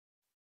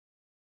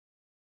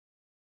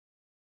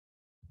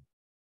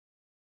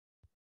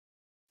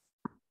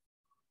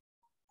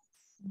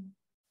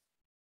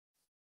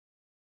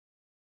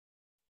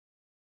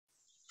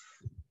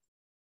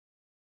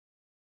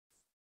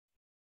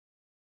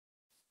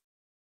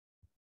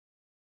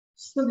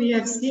So we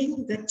have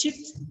seen the chit,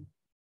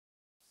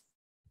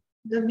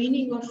 the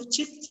meaning of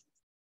chit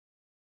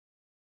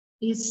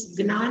is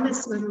Gnana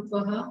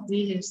Swarupaha.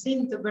 We have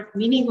seen the but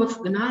meaning of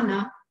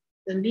Gnana,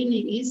 the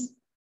meaning is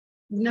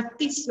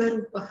Gnapti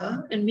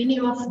Swarupaha, and meaning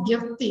of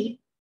Gyapti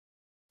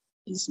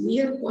is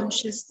mere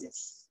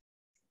consciousness.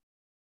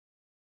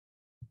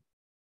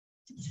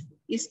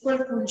 Is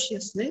called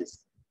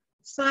consciousness.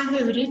 So I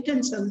have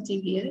written something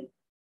here.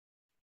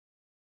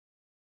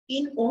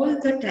 In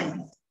all the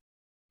time,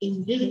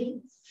 in day,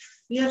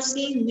 we are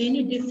seeing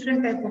many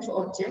different type of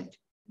object.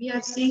 We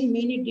are seeing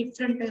many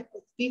different type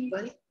of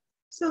people.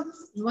 So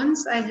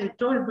once I have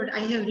told, but I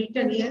have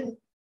written here,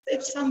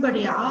 if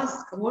somebody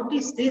asks, what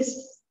is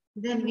this?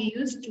 Then we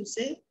used to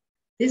say,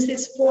 this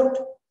is pot.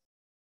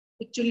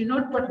 Actually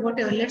not pot,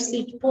 whatever, let's say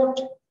it pot.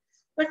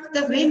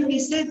 But when we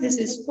say this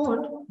is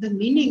pot, the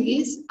meaning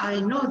is, I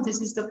know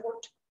this is the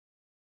pot.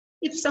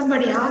 If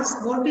somebody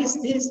asks, what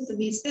is this?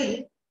 We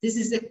say, this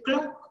is a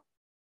clock.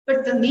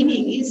 But the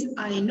meaning is,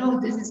 I know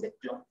this is a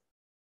clock.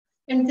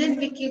 And then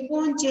we keep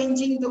on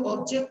changing the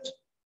object.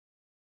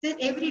 Then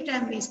every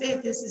time we say,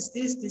 this is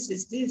this, this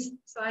is this.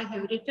 So I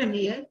have written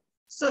here.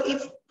 So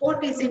if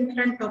pot is in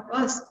front of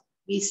us,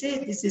 we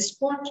say, this is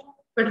pot.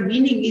 But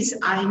meaning is,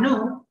 I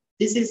know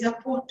this is a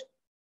pot.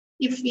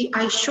 If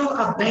I show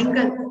a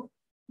bangle,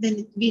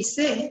 then we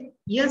say,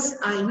 yes,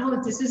 I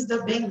know this is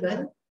the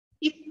bangle.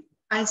 If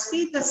I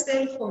see the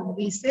cell phone,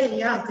 we say,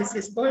 yeah, this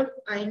is called,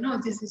 I know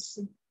this is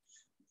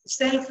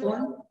cell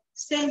phone.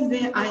 Same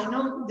way, I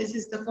know this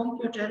is the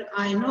computer.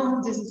 I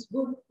know this is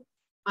book.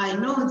 I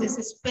know this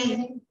is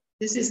pen.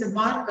 This is a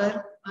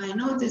marker. I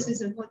know this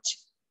is a watch.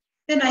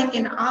 Then I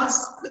can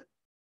ask,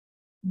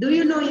 do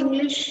you know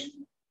English?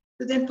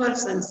 So then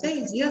person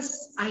says,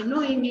 yes, I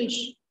know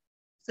English.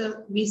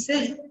 So we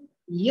say,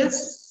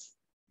 yes,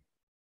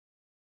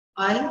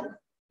 I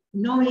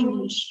know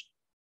English.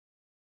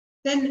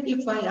 Then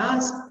if I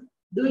ask,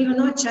 do you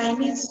know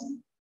Chinese?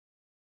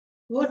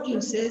 What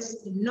you say is,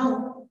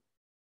 no,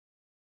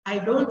 I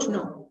don't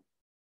know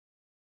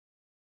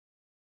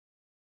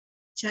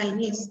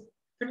Chinese.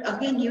 But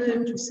again, you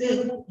have to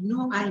say,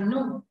 no, I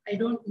know, I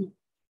don't know.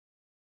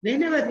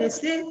 Whenever they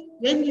say,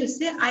 when you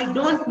say, I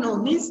don't know,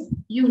 means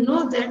you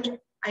know that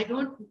I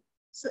don't know.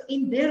 So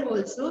in there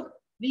also,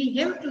 we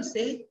have to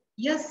say,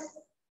 yes,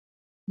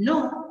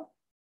 no,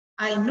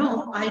 I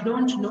know, I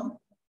don't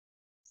know.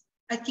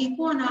 I keep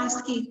on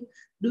asking,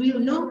 do you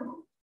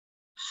know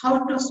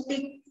how to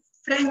speak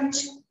French?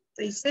 So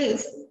he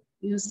says,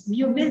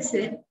 you may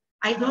say,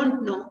 I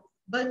don't know,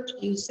 but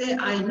you say,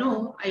 I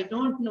know, I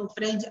don't know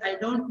French, I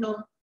don't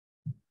know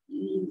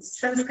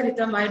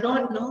Sanskritam, I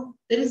don't know.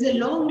 There is a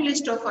long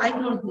list of I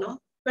don't know,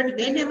 but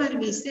whenever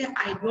we say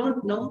I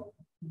don't know,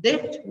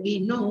 that we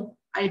know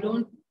I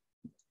don't know.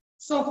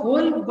 So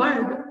whole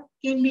world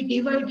can be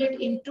divided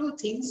in two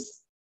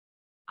things.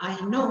 I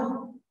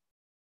know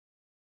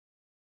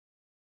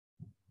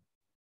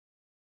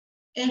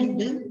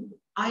and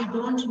I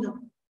don't know.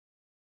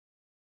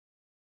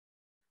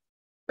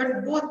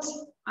 But both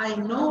I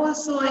know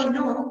also I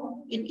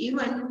know, and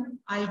even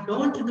I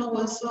don't know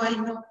also I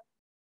know.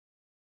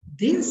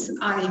 This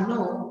I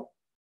know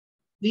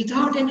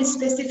without any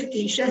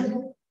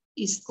specification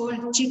is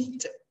called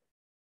chit.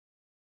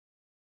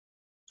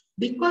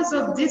 Because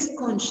of this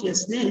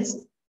consciousness,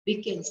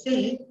 we can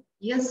say,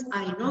 yes,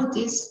 I know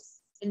this.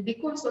 And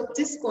because of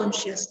this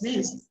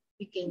consciousness,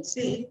 we can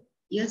say,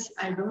 yes,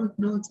 I don't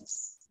know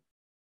this.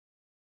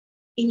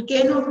 In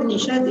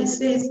Kenopanishad, it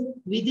says,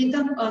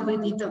 viditam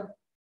aviditam.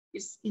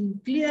 It's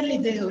clearly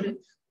there.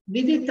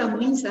 Viditam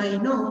means I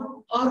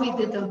know,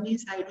 aviditam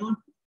means I don't know.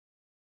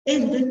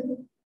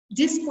 And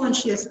this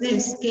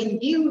consciousness can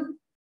give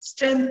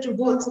strength to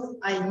both.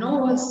 I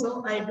know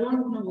also, I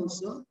don't know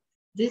also.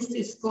 This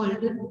is called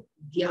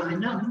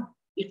jnana.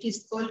 It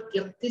is called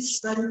Gyapti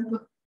Swarupa.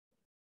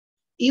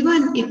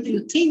 Even if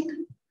you think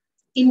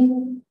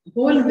in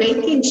whole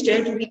waking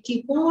state, we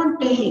keep on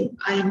telling,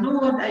 I know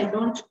what I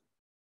don't.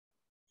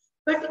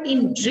 But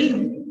in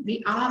dream,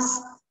 we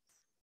ask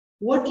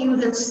what you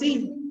have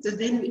seen. So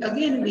then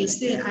again we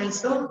say, I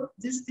saw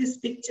this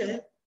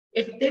picture.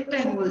 At that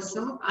time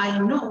also, I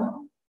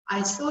know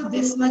I saw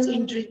this much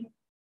in dream.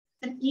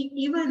 And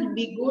even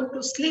we go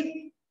to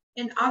sleep,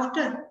 and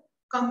after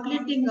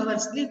completing our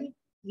sleep,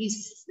 we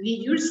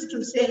used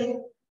to say,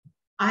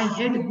 I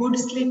had good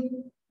sleep.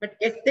 But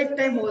at that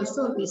time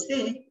also we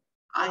say,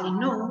 I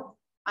know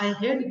I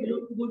had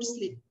good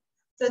sleep.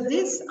 So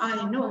this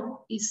I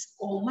know is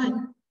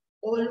common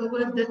all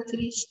over the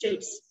three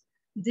states.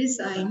 This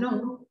I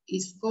know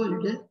is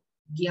called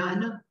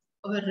jnana.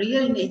 Our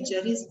real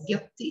nature is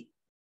gyapti.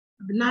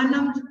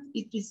 Gnanam,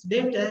 it is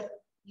better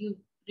you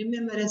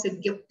remember as a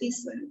gyapti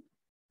swarupa.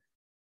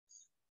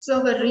 So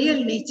our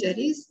real nature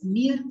is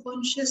mere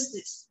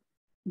consciousness.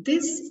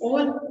 This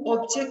all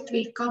object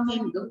will come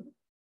and go.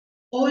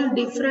 All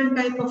different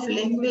type of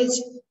language,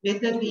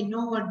 whether we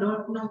know or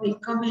don't know, will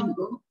come and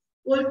go.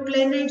 All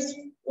planets,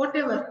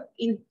 whatever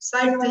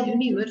inside the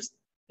universe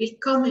will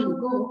come and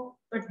go.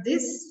 But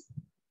this,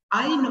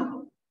 I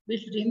know,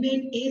 will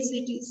remain as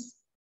it is.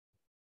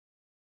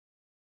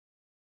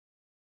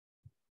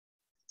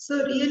 So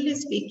really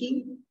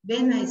speaking,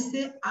 when I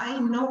say I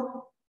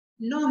know,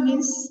 know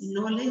means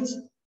knowledge.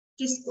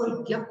 It is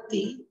called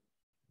gyapti.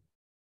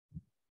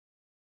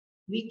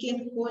 We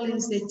can call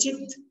as a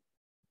chit.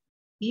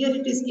 Here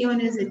it is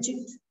given as a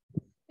chit.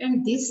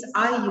 And this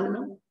I,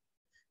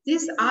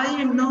 this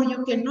I and know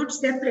you cannot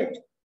separate.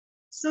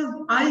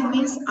 So I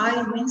means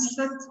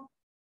Sat.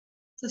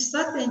 So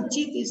Sat and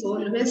Chit is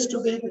always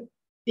together.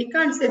 We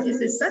can't say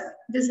this is Sat,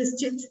 this is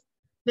Chit.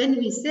 When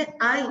we say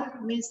I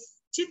means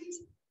Chit,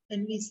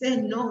 and we say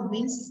no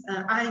means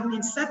I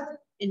means Sat,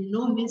 and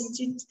no means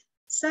Chit.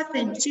 Sat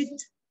and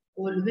Chit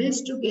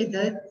always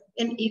together,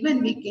 and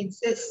even we can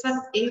say Sat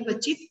eva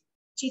Chit,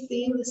 Chit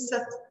eva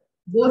Sat.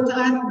 Both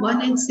are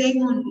one and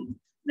same only.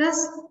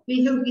 Thus,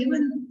 we have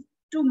given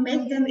to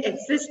make them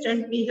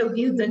existent, we have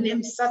given the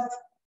name Sat.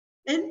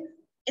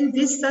 And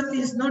this Sat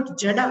is not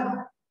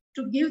Jada.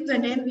 To give the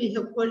name we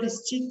have called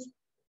as Chit.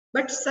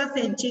 But Sat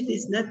and Chit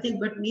is nothing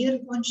but mere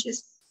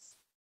consciousness.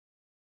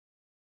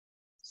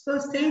 So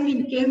same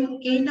in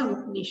Kena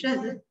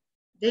Upanishad,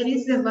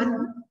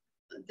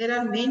 there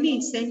are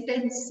many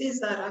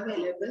sentences are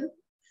available.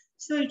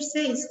 So it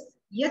says,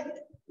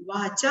 Yat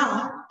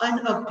vacha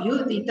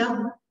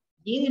anabhyuditam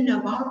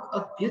yena vak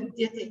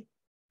abhyudyate.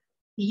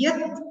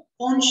 Yet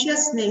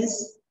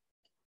consciousness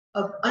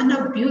of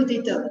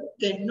unabhyudita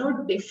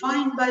cannot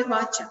define by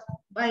vacha,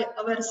 by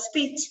our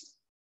speech,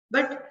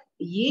 but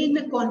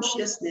yen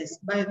consciousness,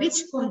 by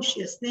which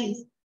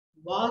consciousness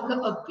vaga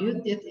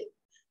abhyudyate.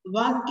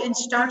 Vag can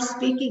start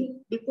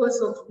speaking,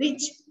 because of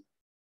which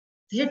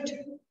that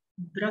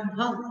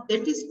Brahma,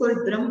 that is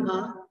called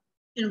Brahma.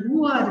 And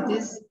who are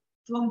these?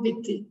 Tvam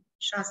Vidhi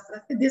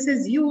Shastra. This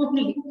is you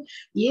only.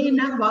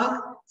 Yena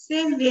vag,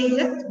 same way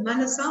yat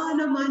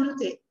manasana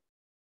manute.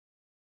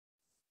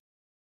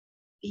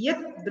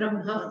 Yet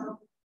Brahma,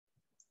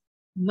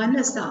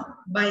 Manasa,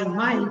 by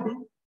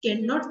mind,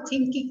 cannot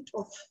think it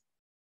of.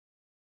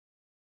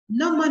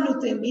 Na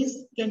manute means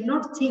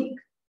cannot think.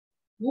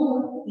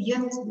 Who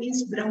yet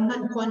means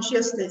Brahman,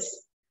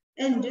 consciousness.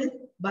 And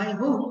by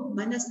whom?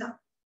 Manasa.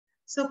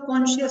 So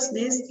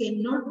consciousness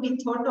cannot be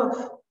thought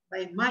of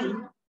by mind,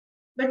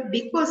 but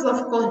because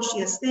of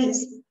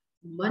consciousness,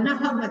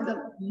 Manaha Matam,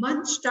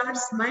 mind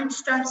starts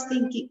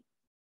thinking.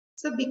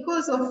 So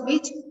because of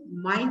which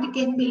mind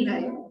can be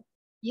live.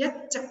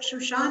 Yet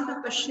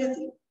Chakshushan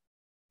Pashyati.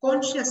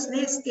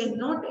 Consciousness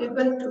cannot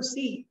able to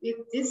see with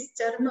this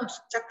charma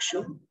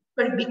chakshu,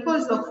 but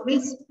because of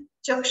which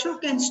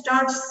chakshu can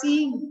start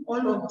seeing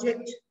all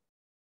objects.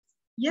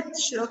 Yet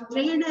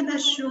shrotrena na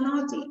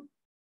shunati.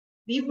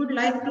 We would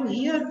like to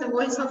hear the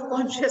voice of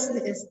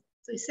consciousness.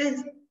 So it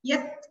says,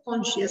 yet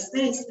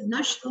consciousness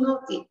na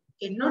shunati,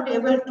 cannot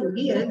able to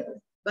hear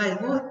by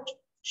what?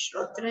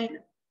 Shrotrena,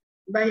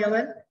 by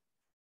our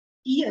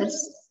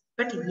ears,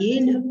 but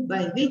yena,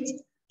 by which?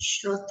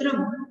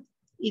 Shrotram,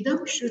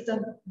 idam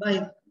shrutam,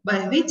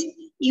 by which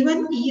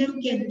even ear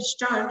can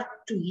start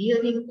to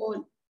hearing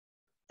all.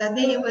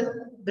 Tadeva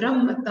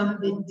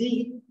brahmatam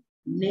vidhi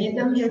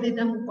nedam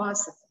yadidam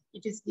upasati.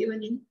 It is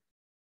given in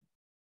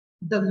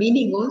the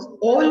meaning was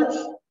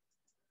all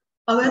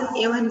our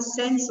even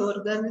sense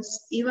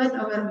organs, even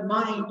our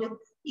mind,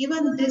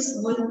 even this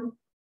whole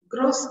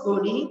gross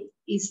body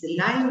is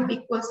live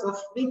because of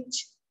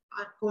which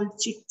are called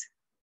chit.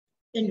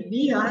 And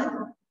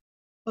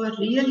our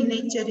real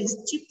nature is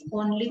chit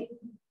only.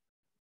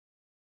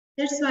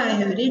 That's why I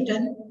have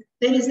written,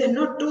 there is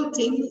no two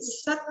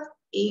things, sat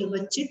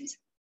eva chit,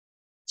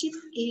 chit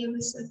eva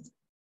sat.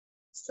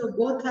 So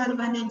both are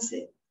one and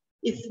same.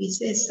 If we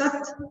say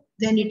sat,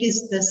 then it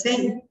is the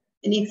same.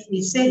 And if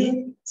we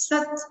say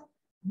sat,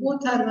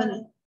 both are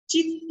one.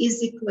 Chit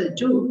is equal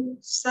to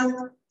sat,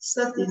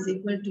 sat is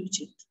equal to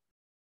chit.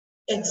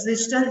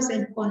 Existence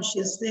and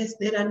consciousness,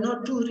 there are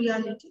no two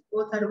reality,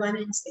 both are one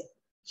and same.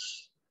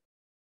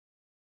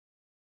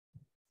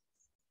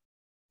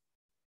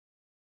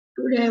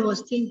 Today I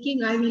was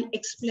thinking I will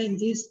explain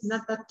this, na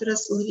tatra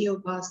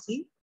suryo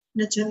bhasi,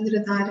 na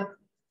chandra dhara.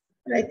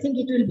 But I think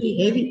it will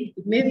be heavy.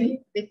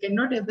 Maybe they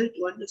cannot able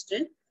to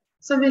understand.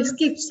 So we'll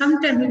skip.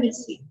 Sometime we will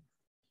see.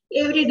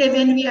 Every day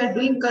when we are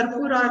doing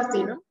Karpura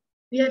Arti,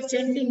 we are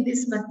chanting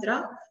this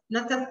mantra,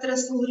 na tatra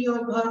suryo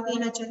bhati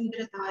na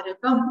chandra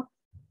dharakam,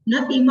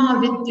 na ima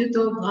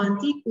vidyuto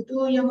bhanti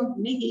kutoyam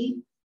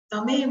agnihi,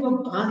 tameva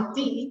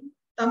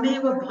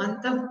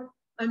bhantam,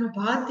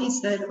 anubhati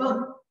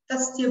sarvam,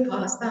 tasya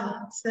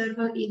bhasa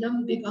sarva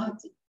idam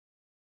vibhati.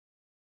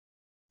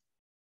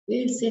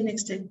 We will see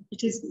next time.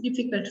 It is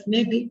difficult,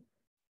 maybe.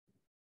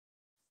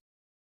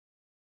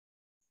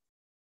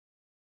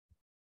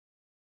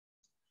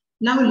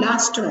 Now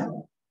last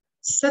one.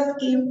 Sat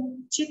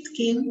came, Chit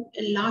came,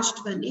 and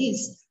last one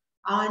is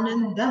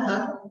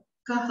Anandaha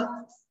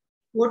Kaha.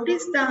 What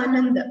is the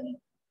Ananda?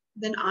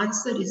 Then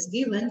answer is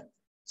given,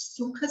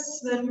 Sukha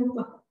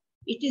Swarupa.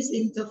 It is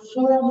in the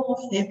form of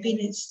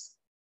happiness.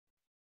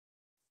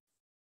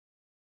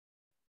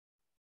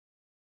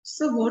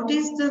 So what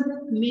is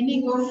the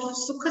meaning of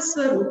Sukha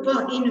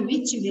Swarupa? In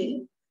which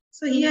way?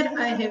 So here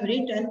I have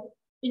written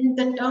in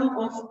the term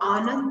of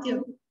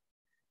Anandya.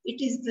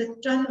 It is the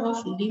term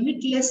of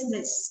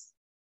limitlessness.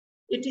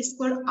 It is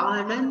called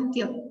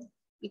Anantyam.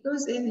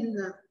 Because in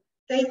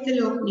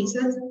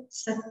Tattvabodha-21-B,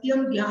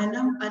 Satyam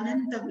Jnanam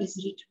Anantam is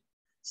written.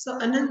 So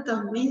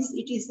Anantam means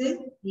it is a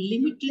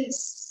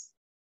limitless.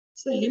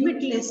 So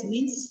limitless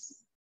means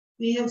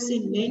we have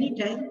seen many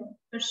times,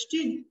 but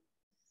still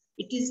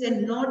it is a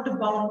not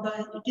bound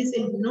by, it is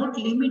a not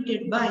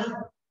limited by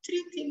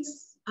three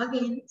things.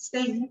 Again,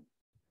 same.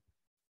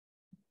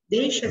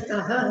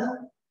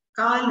 Deshataha,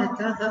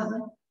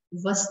 Kalataha,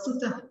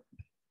 Vastutaha.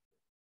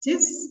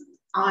 This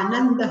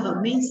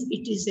Anandaha means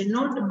it is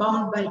not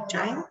bound by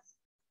time,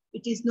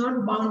 it is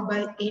not bound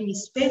by any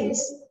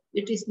space,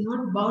 it is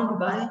not bound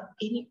by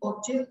any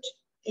object,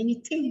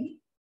 anything.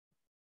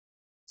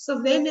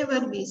 So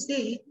whenever we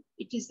say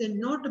it is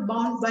not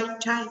bound by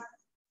time,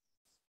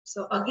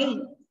 so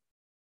again,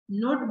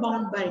 not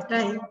bound by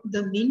time,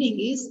 the meaning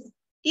is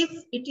if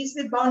it is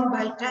bound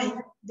by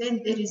time,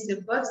 then there is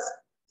a birth.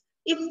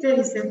 If there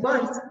is a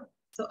birth,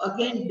 so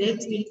again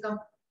death will come.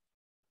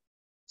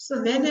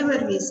 So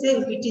whenever we say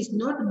it is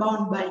not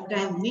bound by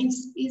time,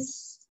 means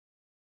is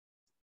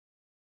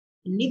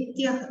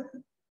Nitya.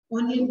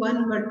 Only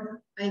one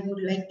word I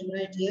would like to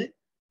write here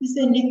is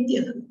a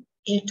Nitya,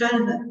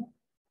 eternal.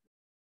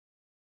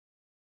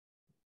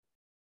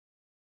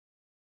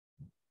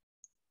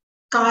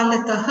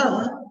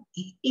 Kalataha,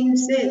 in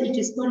say it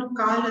is called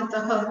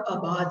Kalataha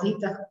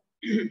Abadhita.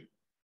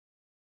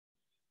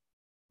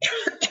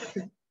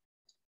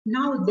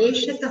 Now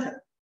Deshataha.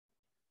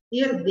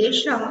 Here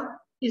Desha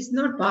is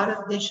not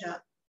Bharat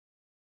Desha,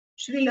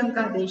 Sri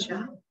Lanka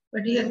Desha,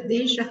 but here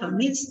Desha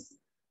means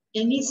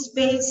any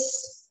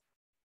space.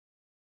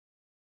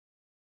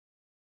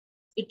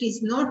 It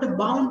is not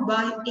bound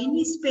by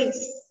any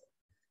space.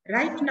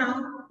 Right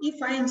now,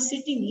 if I am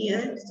sitting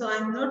here, so I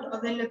am not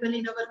available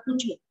in our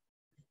kutia.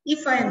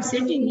 If I am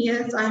sitting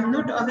here, so I am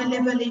not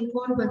available in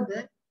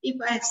Porbandar.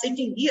 If I am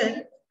sitting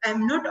here, I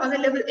am not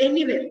available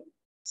anywhere.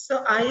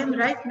 So I am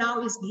right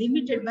now is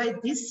limited by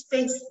this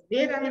space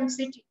where I am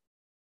sitting.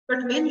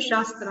 But when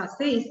Shastra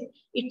says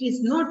it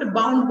is not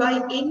bound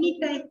by any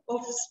type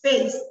of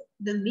space,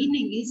 the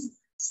meaning is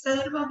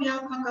Sarva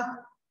Vyapaka.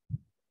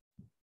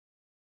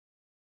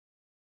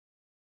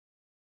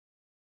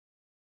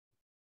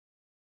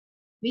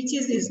 Which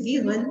is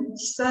given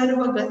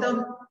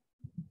Sarvagatam.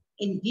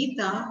 In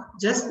Gita,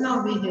 just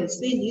now we have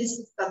seen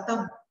is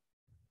Tatam.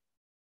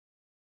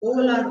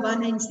 All are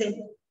one and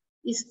same.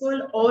 It's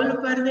called all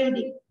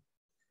pervading.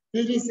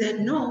 There is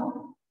a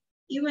no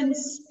even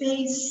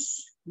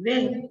space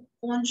where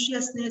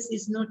consciousness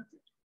is not.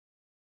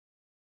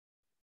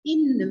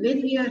 When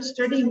we are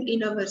studying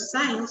in our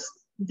science,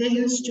 they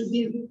used to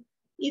give,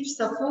 if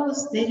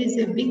suppose there is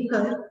a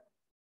beaker,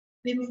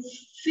 we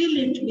fill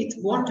it with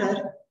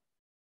water,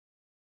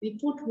 we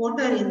put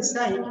water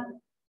inside,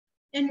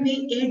 and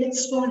we add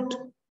salt.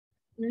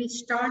 We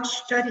start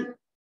stirring.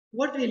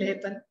 What will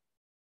happen?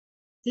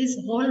 This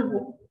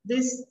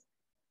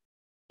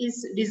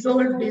is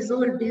dissolved.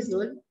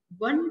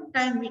 One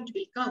time it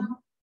will come,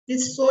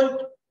 this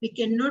salt we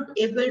cannot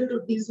able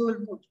to dissolve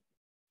more.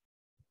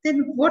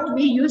 Then what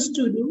we used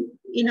to do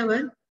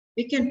in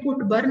we can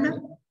put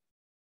burner.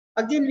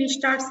 Again we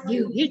start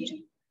give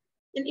heat,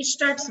 and it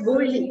starts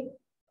boiling.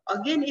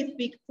 Again if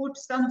we put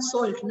some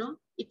salt,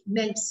 it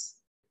melts.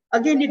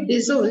 Again it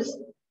dissolves.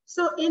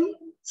 So in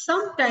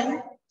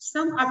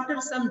after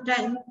some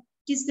time,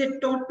 it is a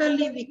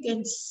totally, we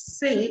can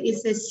say,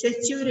 is a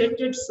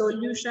saturated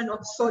solution of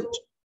salt.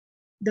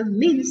 The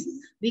means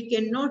we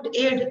cannot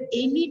add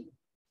any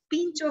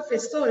pinch of a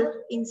salt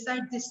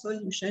inside this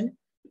solution.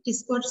 It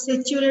is called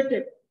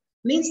saturated.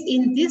 Means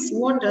in this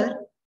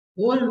water,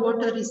 whole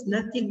water is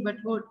nothing but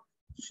what?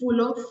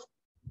 Full of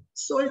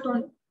salt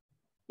on.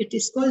 It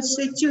is called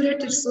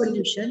saturated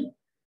solution.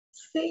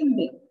 Same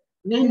way,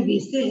 when we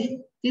say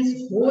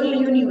this whole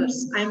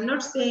universe, I am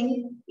not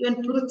saying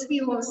even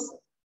Prithvi was,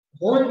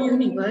 whole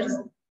universe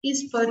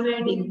is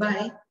pervading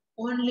by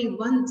only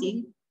one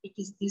thing.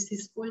 This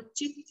is called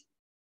Chit,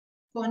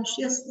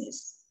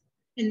 consciousness.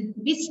 And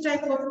which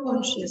type of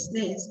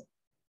consciousness?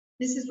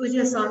 This is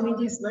Pujya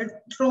Swamiji's word,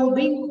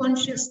 throbbing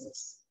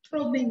consciousness.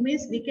 Throbbing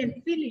means we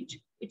can feel it.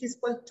 It is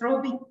called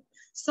throbbing.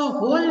 So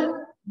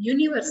whole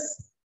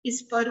universe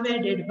is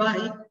pervaded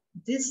by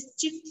this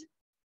Chit.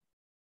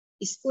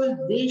 It's called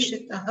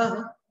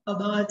Deshataha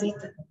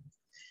Abhadita.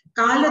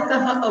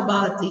 Kalataha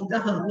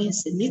Abhadita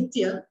means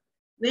Nitya.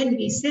 When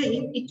we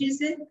say it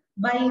is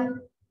by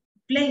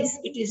place,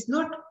 it is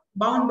not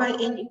bound by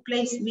any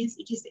place, means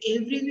it is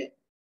everywhere.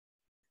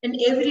 And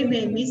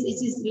everywhere means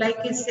it is like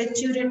a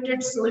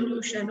saturated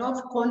solution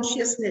of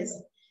consciousness.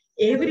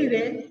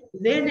 Everywhere,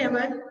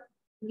 whenever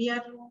we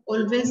are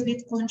always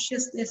with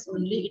consciousness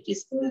only, it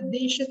is called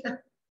Deshataha.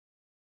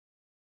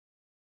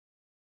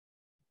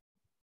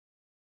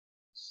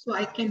 So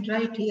I can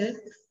write here,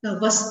 the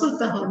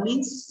Vastutaha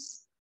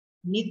means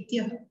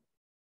Nitya.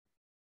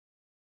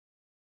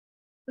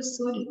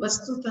 Sorry,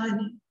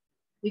 Vastutani,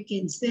 we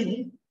can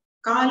say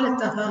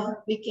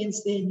Kalataha, we can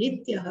say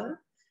Nityaha,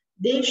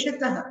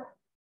 Deshataha,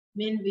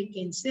 when we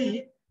can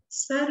say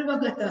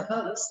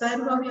Sarvagataha,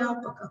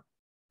 Sarvavyapaka.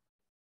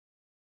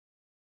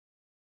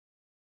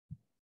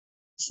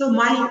 So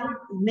my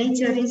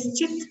nature is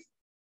Chit.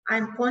 I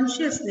am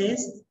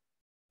consciousness,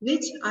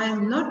 which I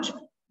am not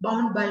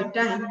bound by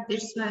time.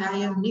 That's why I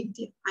am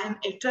Nitya. I am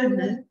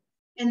eternal.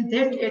 And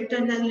that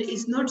eternal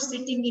is not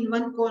sitting in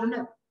one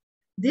corner.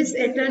 This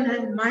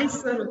eternal, my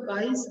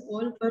Swarupa, is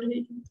all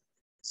pervading.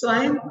 So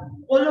I am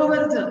all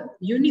over the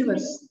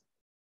universe.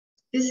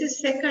 This is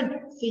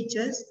second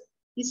features,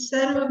 is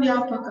Sarva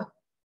Vyapaka.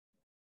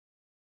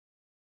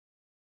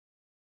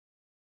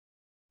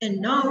 And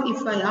now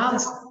if I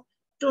ask,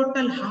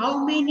 total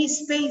how many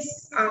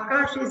space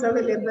Akash is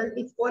available,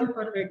 it's all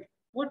pervading.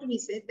 What we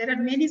say, there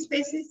are many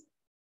spaces.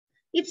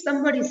 If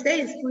somebody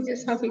says, Puja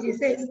Swamiji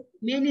says,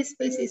 many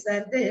spaces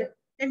are there,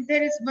 and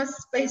there is much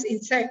space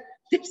inside,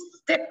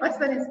 that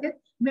person is there,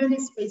 many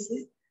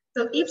spaces.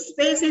 So if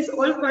space is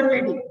all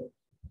pervading,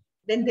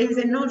 then there is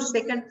a no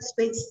second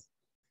space.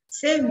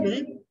 Same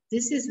way,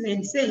 this is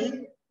when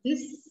saying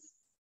this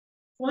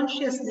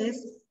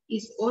consciousness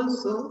is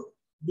also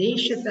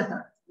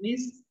deshataha,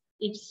 means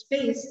its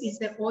space is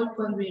the all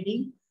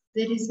pervading,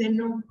 there is a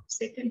no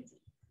second.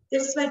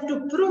 That's why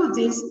to prove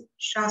this,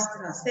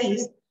 Shastra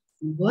says,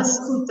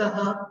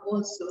 Vastutaha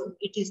also,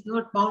 it is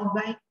not bound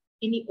by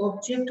any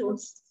object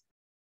also.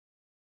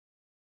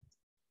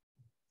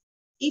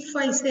 If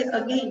I say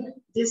again,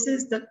 this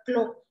is the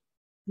clock,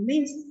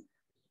 means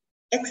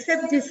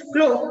except this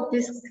clock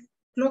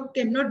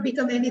cannot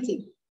become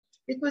anything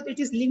because it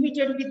is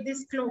limited with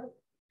this clock.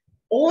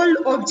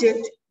 All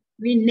objects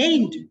we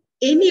named,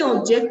 any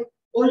object,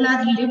 all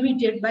are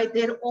limited by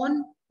their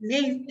own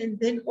name and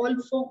then all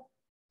form.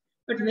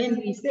 But when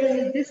we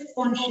say this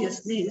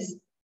consciousness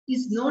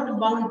is not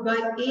bound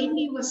by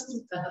any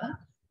vastutaha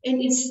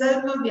and is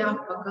sarva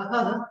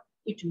vyapakaha,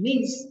 it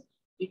means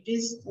it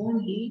is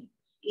only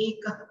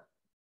eka.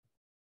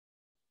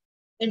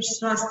 And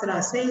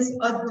Shastra says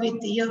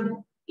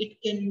advitiyam,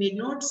 it can be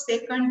not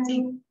second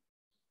thing.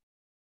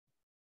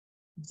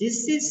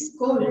 This is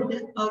called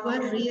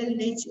our real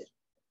nature.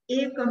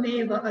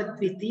 Ekameva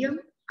advitiyam,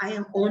 I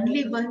am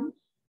only one.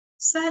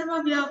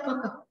 Sarva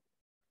vyapaka.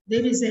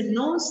 There is a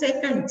no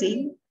second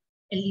thing.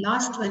 And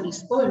last one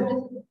is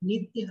called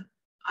Nitya.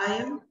 I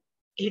am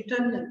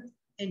eternal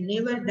and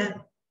never die.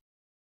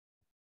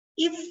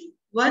 If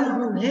one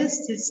who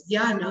has this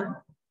jnana,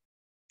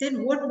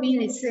 then what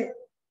will I say?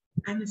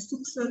 I am a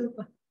Sukh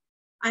Swarupa.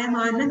 I am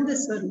Ananda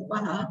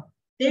Swarupa.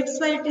 That's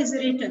why it is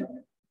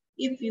written.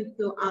 If you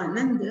go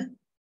Ananda,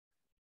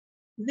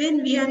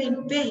 when we are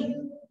in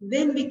pain,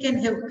 when we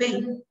can have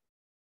pain,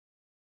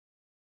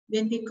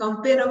 when we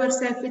compare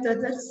ourselves with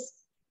others,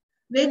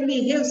 when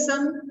we have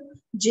some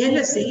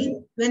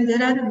jealousy, when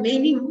there are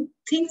many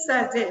things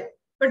are there,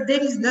 but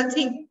there is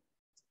nothing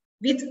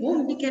with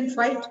whom we can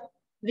fight,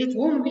 with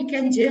whom we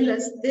can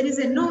jealous, there is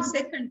a no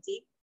second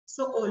thing.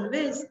 So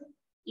always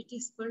it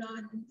is called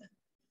Ananda.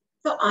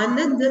 So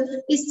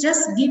Ananda is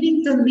just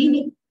giving the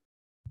meaning.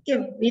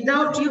 Okay,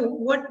 without you,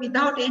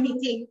 without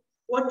anything,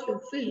 what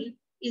you feel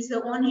is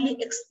the only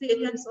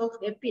experience of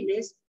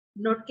happiness,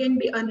 not can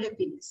be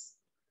unhappiness.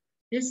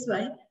 That's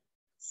why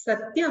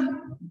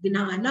Satyam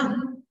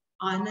Gnanam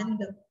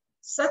Ananda.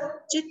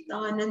 Satchit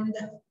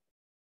Ananda.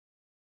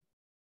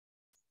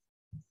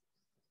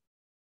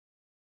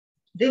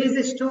 There is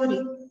a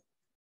story,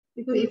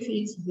 because if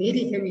he is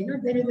very heavy,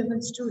 there is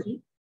one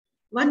story.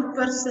 One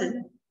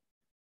person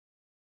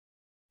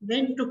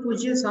went to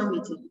Puja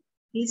Swamiji.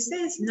 He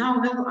says, now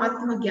I have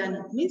Atma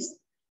Jnana. Means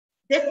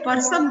that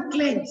person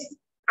claims,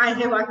 I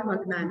have Atma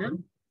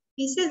Jnana.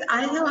 He says,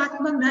 I have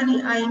Atma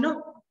Jnana. I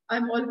know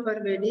I'm all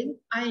pervading.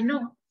 I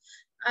know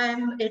I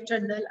am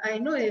eternal. I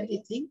know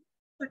everything.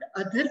 But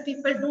other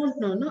people don't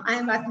know. No, I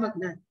am Atma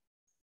Jnana.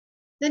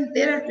 Then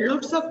there are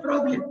lots of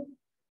problems.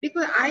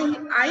 Because I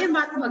am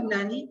Atma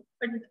Jnani,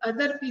 but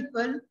other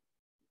people,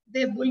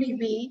 they bully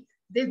me,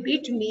 they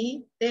beat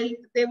me, they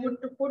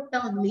want to put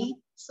down me.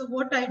 So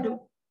what I do?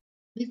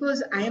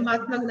 Because I am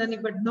Atma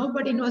Jnani, but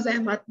nobody knows I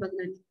am Atma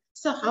Jnani.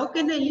 So how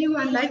can I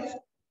live a life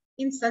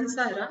in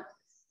Sansara?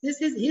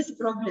 This is his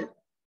problem.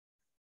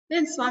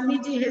 Then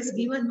Swamiji has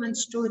given one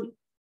story.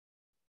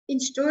 In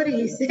story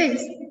he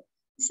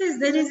says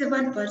there is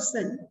one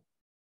person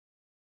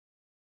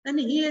and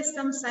he has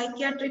some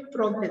psychiatric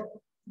problem,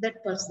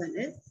 that person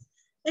is,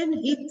 and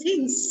he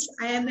thinks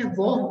I am a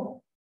worm.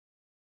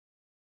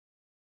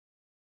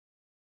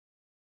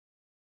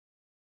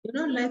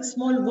 Like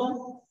small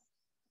worm.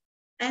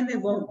 I am a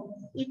worm.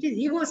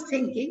 He was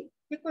thinking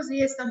because he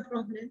has some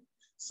problem.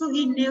 So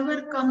he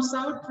never comes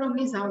out from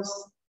his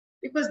house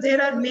because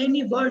there are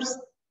many birds.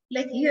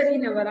 Like here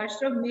in our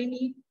ashram,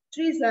 many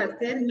trees are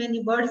there,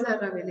 many birds are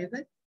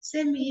available.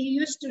 Same, he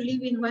used to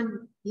live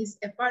in his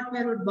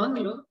apartment or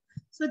bungalow.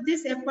 So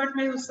this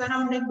apartment was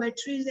surrounded by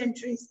trees and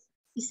trees.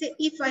 He said,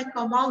 if I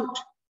come out,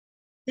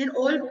 then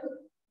all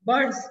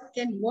birds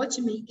can watch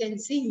me, can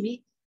see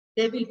me.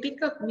 They will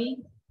pick up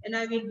me and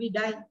I will be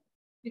dying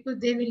because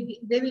they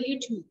will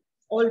eat me,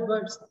 all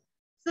birds.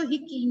 So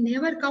he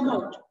never come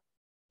out.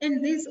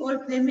 And these all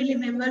family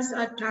members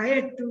are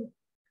tired to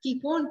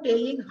keep on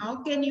telling,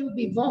 how can you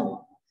be warm?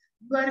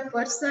 You are a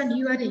person,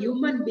 you are a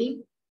human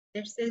being.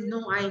 That says,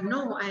 no, I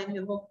know I am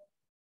a warm.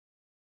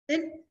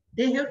 Then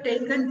they have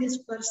taken this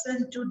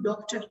person to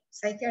doctor,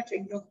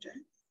 psychiatric doctor.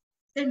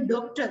 Then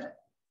doctor,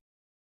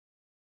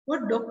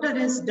 what doctor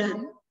has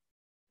done,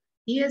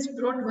 he has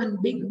brought one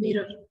big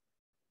mirror.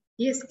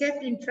 He has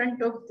kept in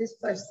front of this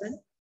person.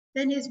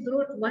 Then he has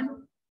brought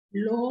one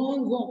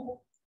long worm.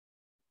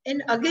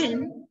 And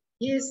again,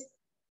 he is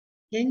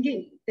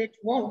hanging that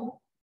worm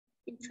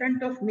in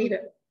front of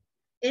mirror.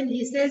 And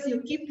he says,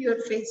 you keep your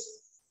face.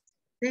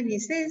 Then he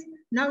says,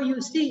 now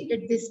you see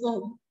at this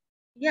worm.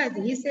 Yeah,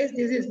 he says,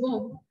 this is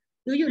worm.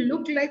 Do you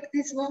look like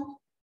this worm?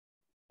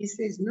 He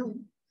says, no.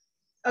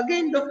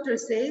 Again, doctor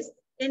says,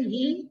 and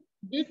he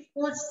did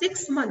for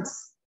 6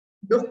 months.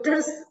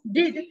 Doctors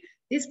did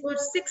this for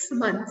 6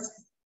 months.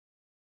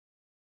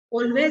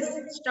 Always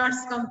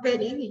starts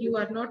comparing, you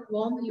are not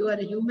warm, you are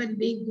a human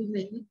being,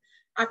 human.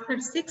 After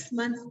 6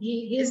 months,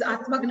 he is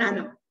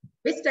Atmagnana.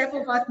 Which type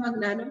of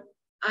Atmagnana?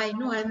 I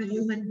know I am a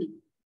human being.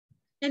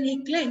 And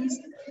he claims,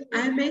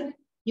 I am a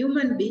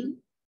human being.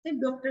 Then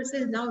doctor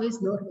says, now he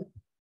is normal.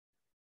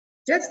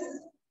 Just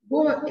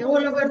go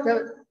all over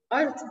the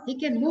earth. He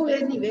can move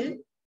anywhere.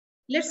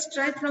 Let's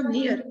try from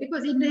here.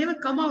 Because he never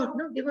come out,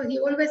 no? Because he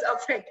always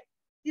afraid.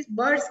 These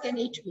birds can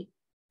eat me.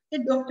 The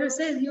doctor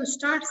says, you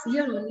start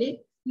here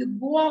only. You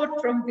go out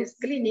from this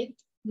clinic.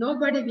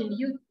 Nobody will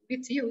be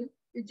with you.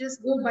 You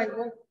just go by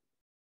walk.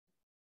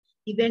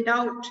 He went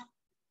out.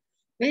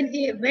 When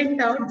he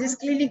went out, this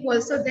clinic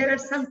also, there are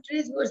some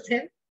trees were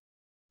there.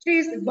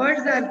 Trees,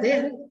 birds are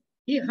there.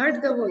 He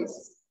heard the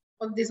voice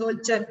of this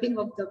old chirping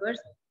of the birds.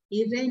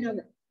 He ran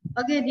away.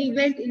 Again, he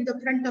went in the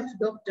front of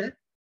doctor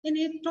and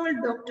he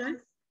told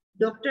doctor,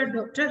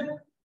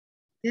 doctor,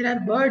 there are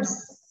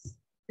birds.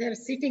 They are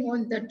sitting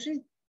on the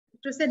tree.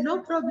 Doctor said, no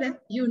problem.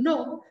 You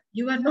know,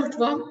 you are not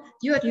warm.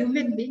 You are a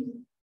human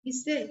being. He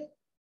said,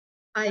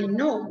 I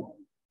know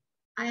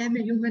I am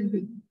a human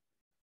being.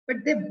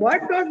 But the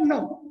bird don't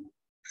know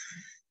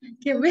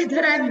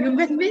whether I am a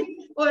human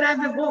being or I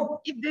am a worm.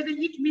 If they will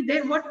eat me,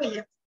 then what will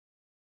happen?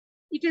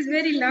 It is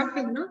very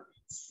laughing, no?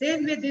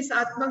 Same way this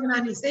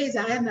Atmagnani says,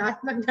 I am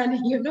Atmagnani,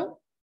 you know.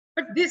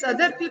 But these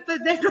other people,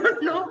 they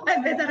don't know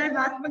whether I am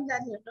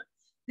Atmagnani or not.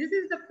 This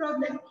is the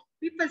problem.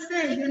 People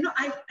say, you know,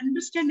 I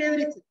understand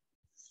everything.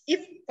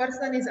 If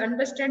person is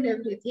understand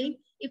everything,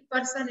 if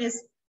person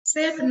is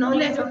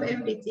self-knowledge of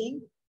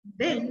everything,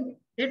 then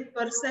that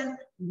person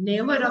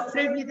never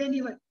afraid with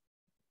anyone.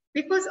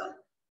 Because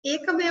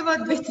ekameva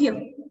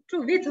dvityam,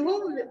 with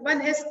whom one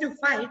has to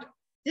fight,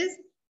 this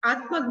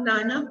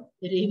Atmagnana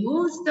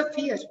removes the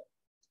fear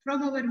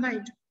from our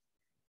mind.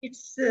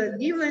 It's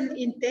given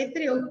in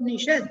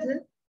Tattvabodha-21-B,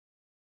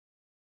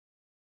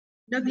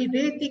 na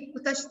viveti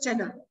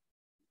kutaschana.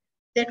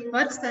 That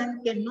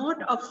person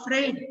cannot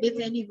afraid with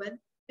anyone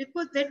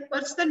because that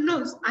person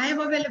knows I am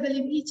available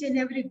in each and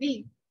every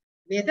being.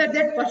 Whether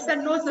that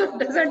person knows or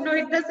doesn't know,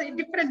 it does a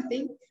different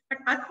thing.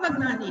 But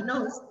Atmagnani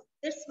knows.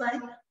 That's why,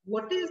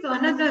 what is the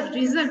another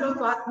result of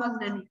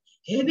Atmagnani?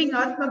 Having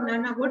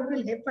Atmagnana, what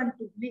will happen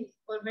to me?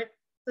 Or what?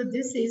 So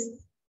this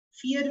is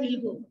fear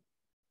will go.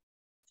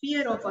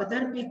 Fear of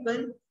other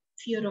people,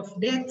 fear of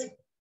death,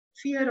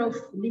 fear of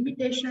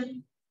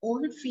limitation,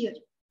 all fear.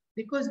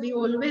 Because we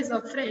always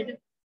afraid,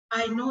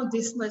 I know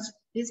this much,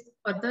 this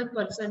other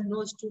person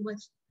knows too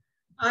much.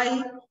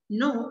 I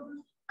know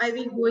I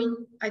will go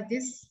in, I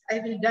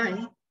will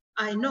die.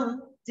 I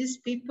know these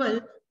people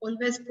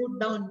always put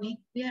down me.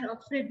 We are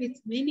afraid with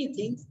many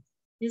things.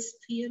 This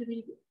fear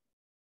will go.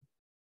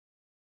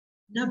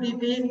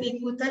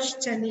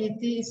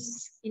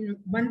 In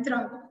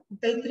mantra,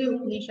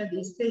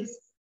 Tattvabodha-21-B says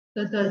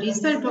that the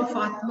result of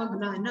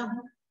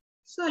Atmagnana.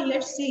 So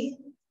let's see,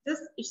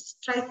 just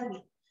strike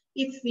me.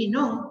 If we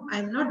know I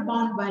am not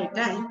bound by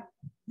time,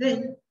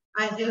 then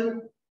I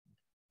have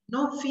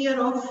no fear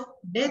of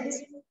death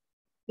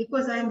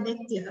because I am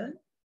Nitya.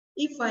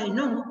 If I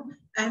know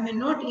I am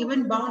not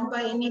even bound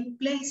by any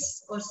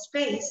place or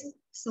space,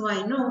 so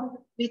I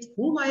know with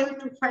whom I have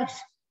to fight.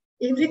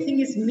 Everything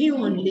is me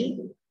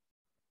only.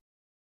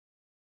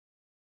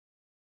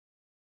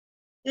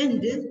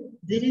 And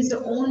there is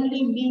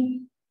only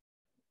me.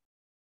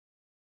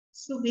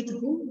 So with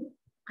whom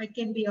I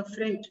can be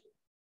afraid.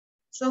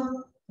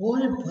 So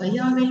all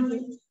bhaya will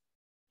be.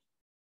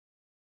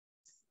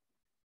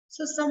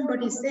 So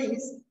somebody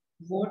says,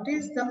 what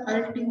is the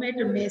ultimate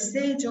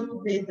message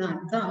of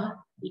Vedanta?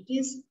 It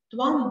is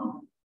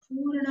Tvam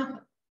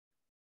Purna.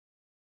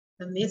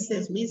 The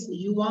message means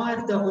you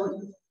are the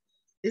whole.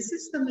 This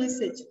is the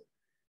message.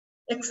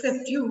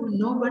 Except you,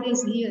 nobody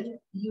is here.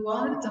 You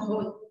are the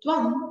whole.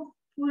 Tvam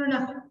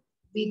Purna.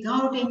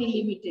 Without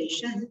any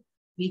limitation,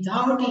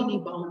 without any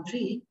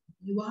boundary,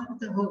 you are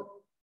the whole.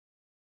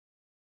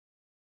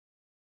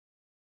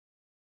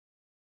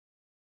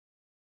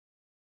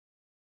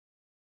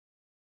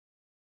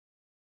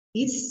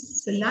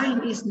 This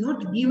line is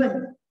not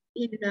given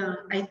in,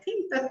 I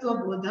think,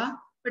 Tattvabodha,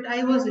 but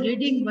I was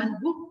reading one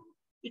book.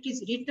 It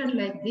is written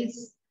like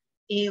this.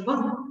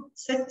 Evam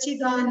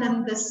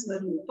Satchidananda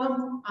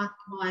Swarupam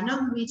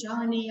Atmanam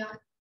Vijaniyat.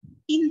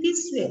 In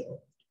this way,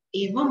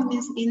 evam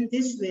means in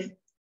this way,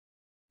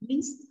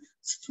 means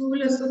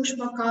Sthula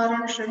Sukshma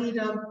Karan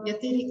Sharira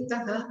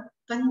Vyatiriktaha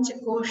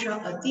Panchakosha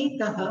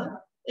Atitaha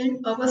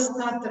and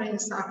Avastatraya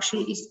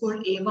Sakshi is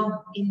called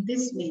evam in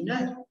this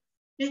manner.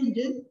 And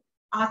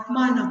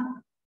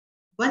Atmanam,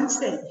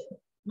 oneself,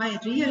 my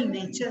real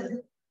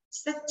nature,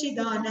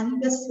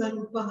 Satchidananda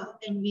Swarupa,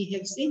 and we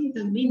have seen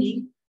the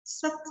meaning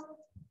Sat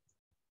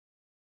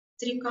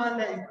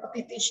Trikala and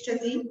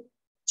Apitishtati.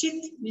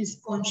 Chit means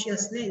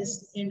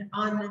consciousness and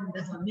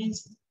Ananda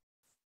means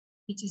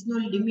which is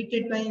not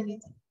limited by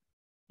anything.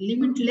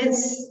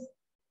 Limitless.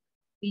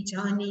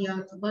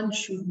 Vijaniyat, one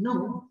should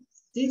know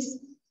this.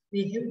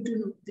 We have to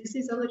know this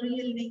is our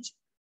real nature.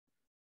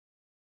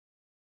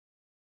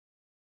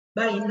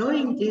 By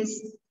knowing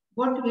this,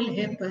 what will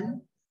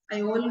happen?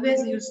 I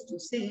always used to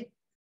say,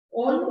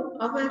 all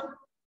our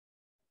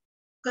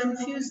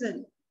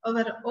confusion,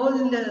 our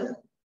all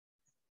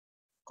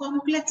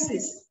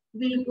complexes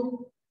will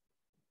go.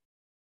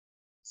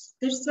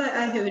 That's why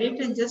I have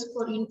written just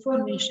for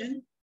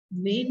information.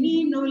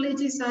 Many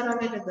knowledges are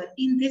available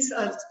in this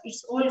earth.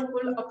 It's all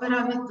called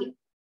aparavidya.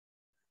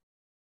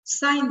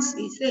 Science,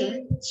 we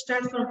say,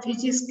 start from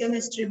physics,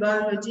 chemistry,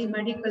 biology,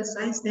 medical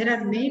science. There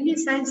are many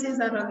sciences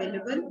are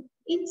available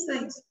in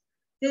science.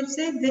 They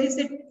say there is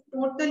a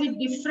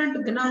totally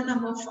different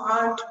gnanam of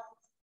art.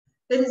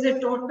 There is a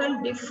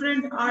total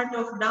different art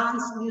of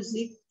dance,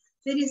 music.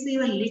 There is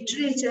even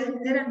literature.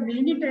 There are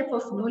many type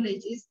of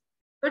knowledges,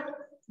 but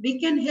we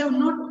can have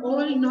not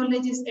all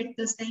knowledges at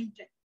the same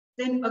time.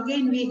 Then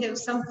again we have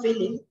some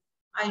feeling,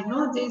 I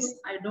know this,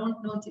 I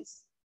don't know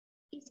this.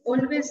 It's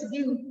always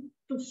give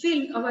to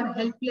feel our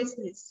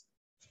helplessness.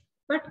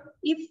 But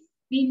if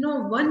we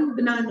know one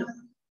gnana,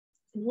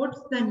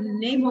 what's the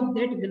name of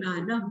that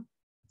gnana?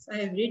 So I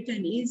have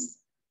written is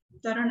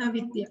Tarana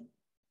Vidya.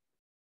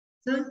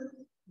 The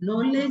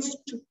knowledge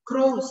to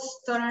cross.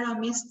 Tarana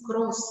means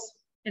cross.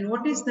 And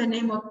what is the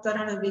name of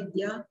Tarana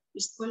Vidya?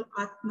 It's called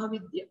Atma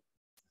Vidya.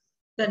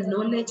 The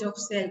knowledge of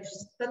self.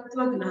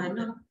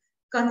 Tattvabodha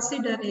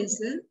consider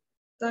as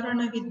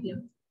Tarana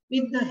Vidya.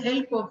 With the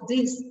help of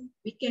this,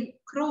 we can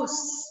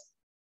cross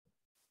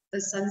the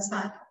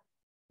samsara.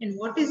 And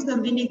what is the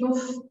meaning of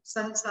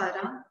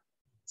samsara?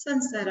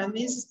 Samsara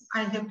means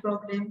I have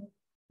problem.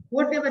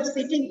 Whatever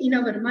sitting in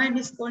our mind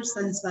is called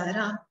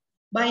samsara.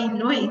 By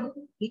knowing,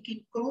 we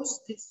can cross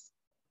this.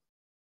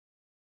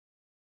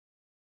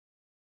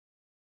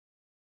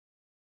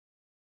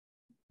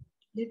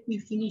 Let me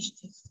finish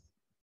this.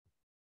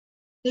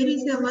 There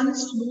is a one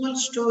small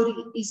story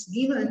is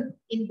given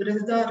in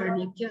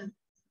Brihadaranyaka.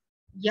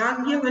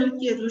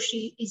 Yagyavalkya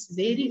Rishi is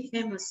very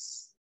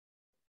famous.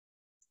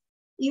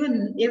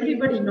 Even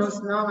everybody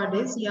knows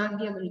nowadays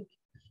Yagyavalkya.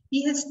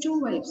 He has two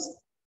wives.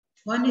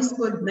 One is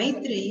called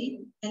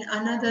Maitreyi and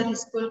another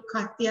is called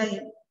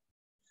Katyayani.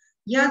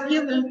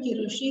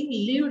 Yagyavalkya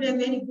Rishi lived a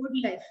very good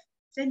life.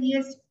 Then he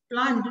has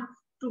planned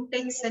to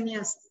take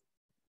sannyasa.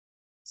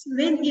 So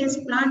when he has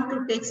planned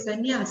to take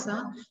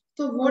sannyasa,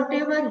 so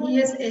whatever he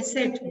has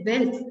asset,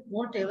 wealth,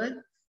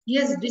 whatever, he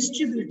has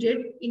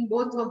distributed in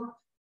both of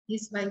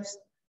his wives.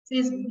 So he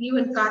has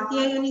given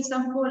Katyayani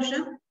some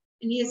portion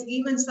and he has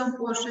given some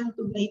portion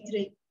to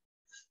Maitreyi.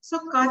 So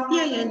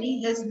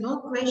Katyayani has no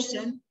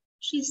question.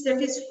 She is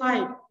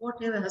satisfied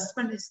whatever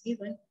husband is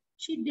given.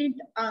 She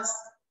didn't ask.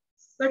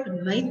 But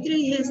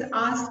Maitreyi has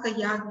asked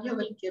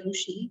Yagyavalkya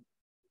Rishi,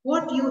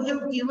 what you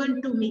have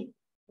given to me,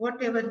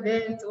 whatever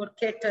wealth or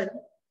cattle,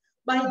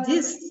 by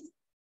this,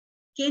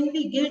 can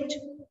we get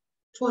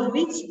for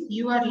which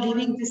you are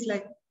living this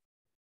life?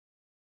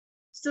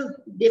 So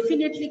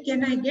definitely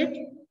can I get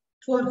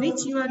for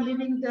which you are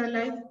living the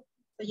life?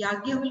 So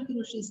Yagyavalkya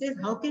Rishi says,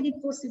 how can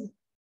it possible?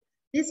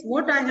 This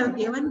what I have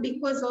given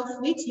because of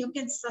which you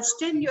can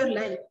sustain your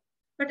life.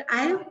 But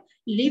I am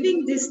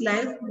living this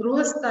life,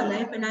 Grihastha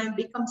life, and I have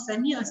become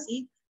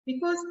sannyasi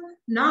because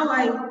now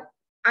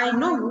I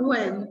know who I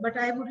am, but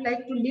I would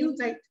like to live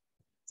that.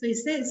 So he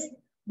says,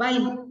 by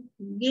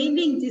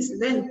gaining this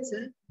wealth,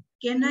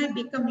 can I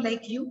become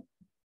like you?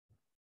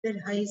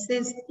 Then he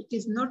says, it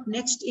is not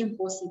next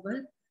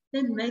impossible.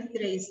 Then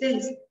Maitreyi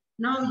says,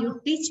 now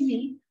you teach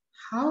me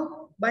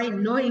how by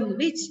knowing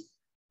which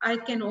I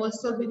can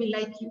also be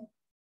like you.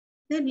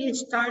 Then he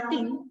is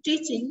starting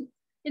teaching,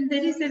 and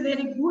there is a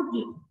very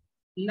good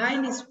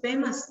line is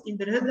famous in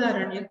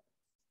Brihadaranyaka.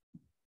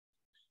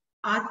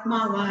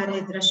 Atma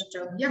vare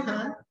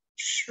drashtavyaha,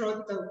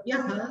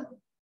 shrotavyaha,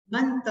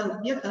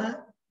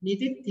 mantavyaha,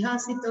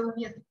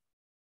 nididhyasitavyaha.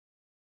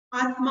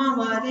 Atma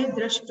vare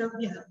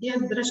drashtavyaha. Here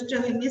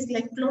drashtavya means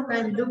like clock I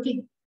am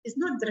looking. It's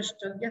not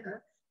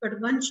drashtavyaha, but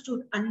one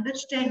should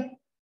understand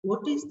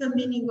what is the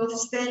meaning of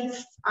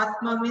self.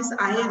 Atma means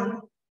I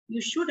am.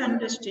 You should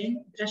understand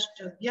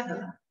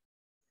drashtavyaha.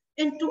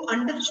 And to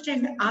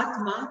understand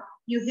Atma,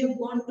 you have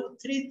gone to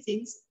three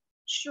things.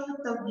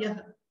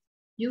 Shrotavyaha.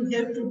 You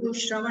have to do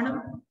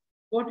Shravanam,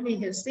 what we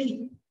have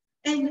seen.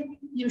 And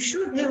you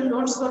should have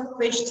lots of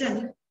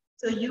questions.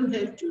 So you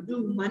have to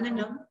do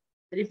Mananam,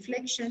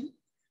 reflection.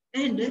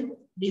 And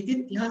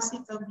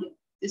Nidityasitavya,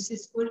 this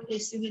is called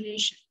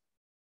assimilation,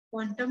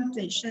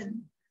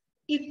 contemplation.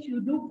 If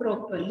you do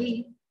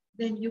properly,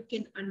 then you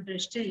can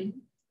understand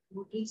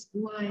what is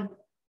who I am.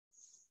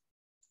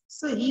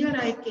 So here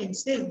I can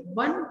say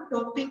one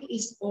topic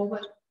is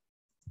over.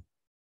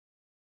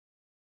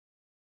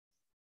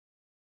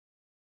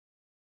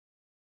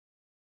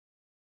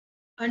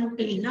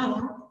 Until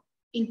now,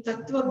 in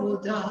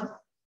Tattvabodha,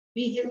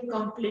 we have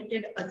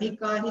completed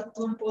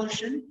Adhikaritvam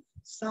portion,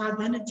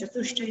 Sadhana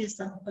Chatushtaya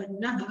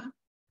Sampannaha,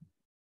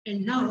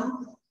 and now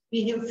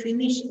we have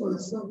finished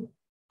also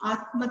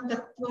Atma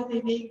Tattva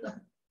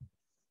Viveka.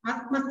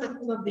 Atma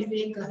Tattva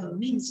Viveka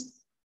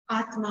means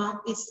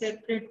Atma is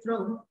separate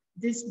from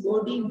this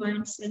body,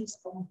 mind, sense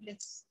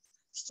complex.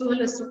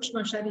 Stula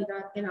Sukshma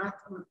Sharirat and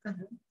Atma.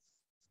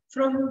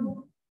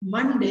 From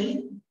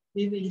Monday,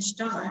 we will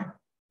start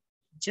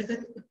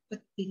Jagat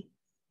Utpatti.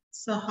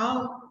 So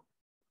how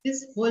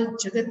this whole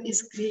Jagat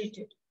is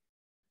created.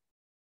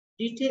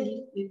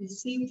 Detail we will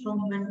see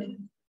from Monday.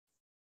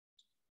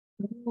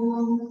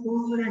 Om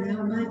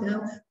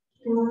Purnamada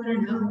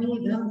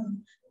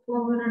Purnamidam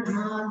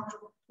Purnat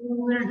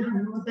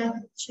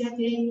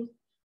Purnamudachyate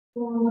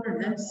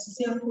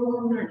Purnasya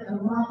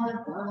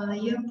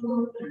Purnamadaya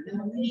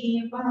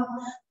Purnameva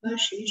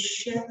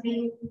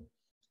Vashishyate.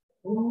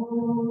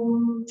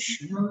 Om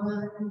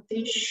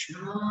Shanti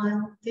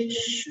Shanti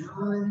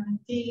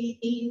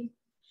Shanti.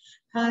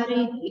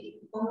 Hari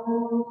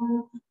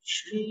Om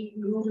Shri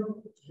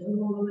Guru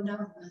Bhyo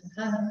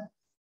Namaha.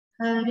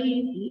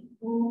 Hari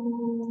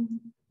Om.